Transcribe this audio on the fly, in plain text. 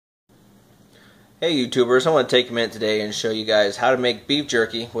Hey YouTubers, I want to take a minute today and show you guys how to make beef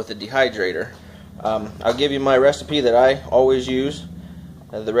jerky with a dehydrator. I'll give you my recipe that I always use.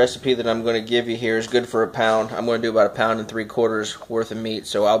 The recipe that I'm going to give you here is good for a pound. I'm going to do about 1 3/4 pounds worth of meat,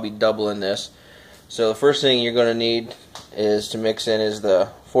 so I'll be doubling this. So the first thing you're going to need is to mix in is the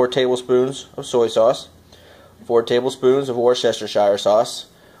 4 tablespoons of soy sauce, 4 tablespoons of Worcestershire sauce,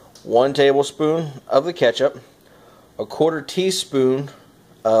 1 tablespoon of the ketchup, 1/4 teaspoon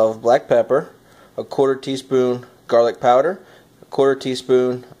of black pepper, 1/4 teaspoon garlic powder, 1/4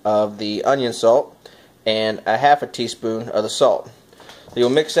 teaspoon of the onion salt, and 1/2 teaspoon of the salt. So you'll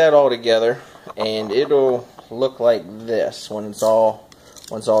mix that all together, and it'll look like this when it's all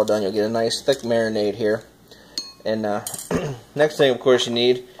done. You'll get a nice thick marinade here. And next thing, of course, you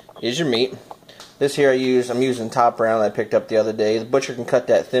need is your meat. This here I'm using top round that I picked up the other day. The butcher can cut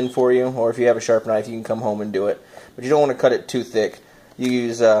that thin for you, or if you have a sharp knife, you can come home and do it. But you don't want to cut it too thick. You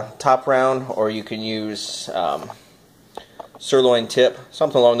use top round, or you can use sirloin tip,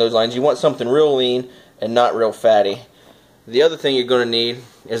 something along those lines. You want something real lean and not real fatty. The other thing you're going to need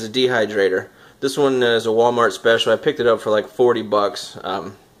is a dehydrator. This one is a Walmart special. I picked it up for like 40 bucks.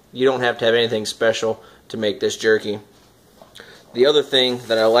 You don't have to have anything special to make this jerky. The other thing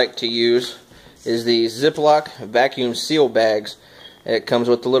that I like to use is these Ziploc vacuum seal bags. It comes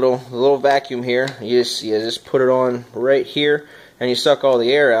with the little vacuum here. You just put it on right here, and you suck all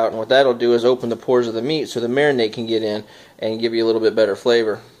the air out, and what that'll do is open the pores of the meat so the marinade can get in and give you a little bit better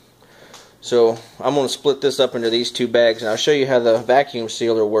flavor. So I'm going to split this up into these 2 bags, and I'll show you how the vacuum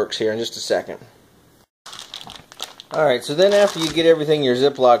sealer works here in just a second. Alright, so then after you get everything in your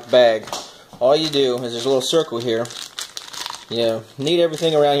Ziploc bag, all you do is there's a little circle here. You knead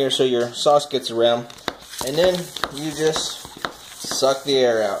everything around here so your sauce gets around, and then you just suck the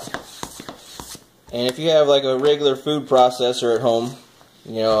air out. And if you have like a regular food processor at home,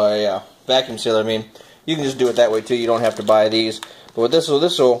 you know, a vacuum sealer, you can just do it that way too. You don't have to buy these. But with this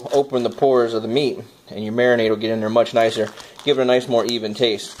will open the pores of the meat, and your marinade will get in there much nicer, give it a nice, more even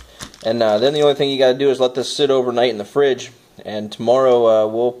taste. And then the only thing you got to do is let this sit overnight in the fridge, and tomorrow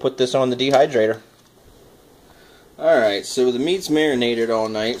we'll put this on the dehydrator. Alright, so the meat's marinated all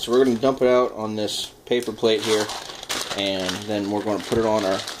night, so we're going to dump it out on this paper plate here, and then we're going to put it on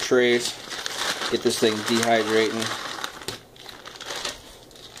our trays, get this thing dehydrating.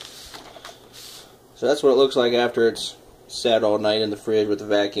 So that's what it looks like after it's sat all night in the fridge with the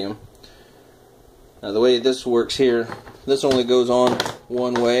vacuum. Now the way this works here, this only goes on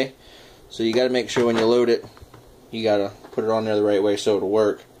one way, so you got to make sure when you load it, you got to put it on there the right way so it'll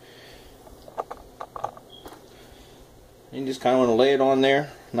work. You just kind of want to lay it on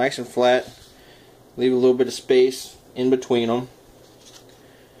there nice and flat, leave a little bit of space in between them,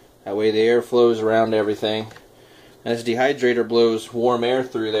 that way the air flows around everything. And this dehydrator blows warm air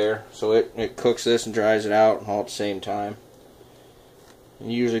through there, so it cooks this and dries it out all at the same time. It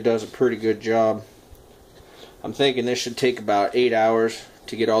usually does a pretty good job. I'm thinking this should take about 8 hours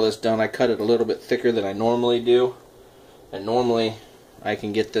to get all this done. I cut it a little bit thicker than I normally do, and normally I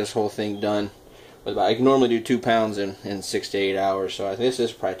can get this whole thing done with I can normally do 2 pounds in 6 to 8 hours, so I think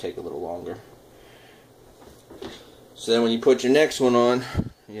this will probably take a little longer. So then when you put your next one on,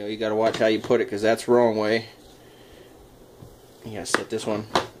 you got to watch how you put it, because that's the wrong way. You got to set this one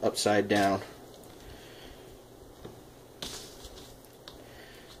upside down.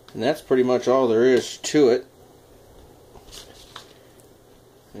 And that's pretty much all there is to it.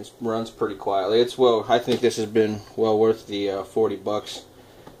 It runs pretty quietly. I think this has been well worth the 40 bucks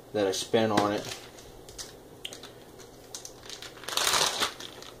that I spent on it.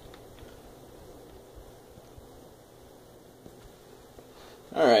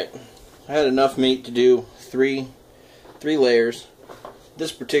 Alright, I had enough meat to do three layers.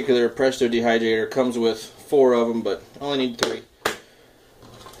 This particular Presto dehydrator comes with 4 of them, but I only need 3.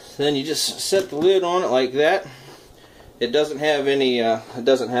 Then you just set the lid on it like that. It doesn't have any it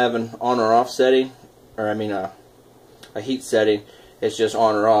doesn't have an on or off setting, or a heat setting. It's just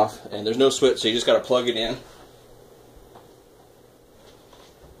on or off, and there's no switch, so you just got to plug it in.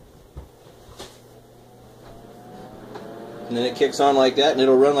 And then it kicks on like that, and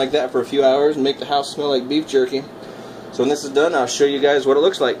it'll run like that for a few hours and make the house smell like beef jerky. So when this is done, I'll show you guys what it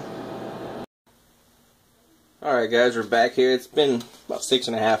looks like. Alright guys, we're back here. It's been about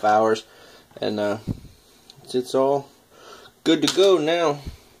 6.5 hours, and it's all good to go now.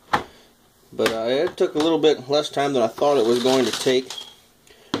 But it took a little bit less time than I thought it was going to take,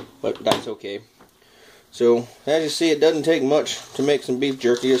 but that's okay. So as you see, it doesn't take much to make some beef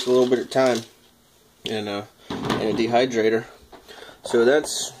jerky, just a little bit of time and a dehydrator. So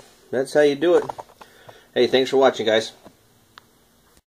that's how you do it. Hey, thanks for watching, guys.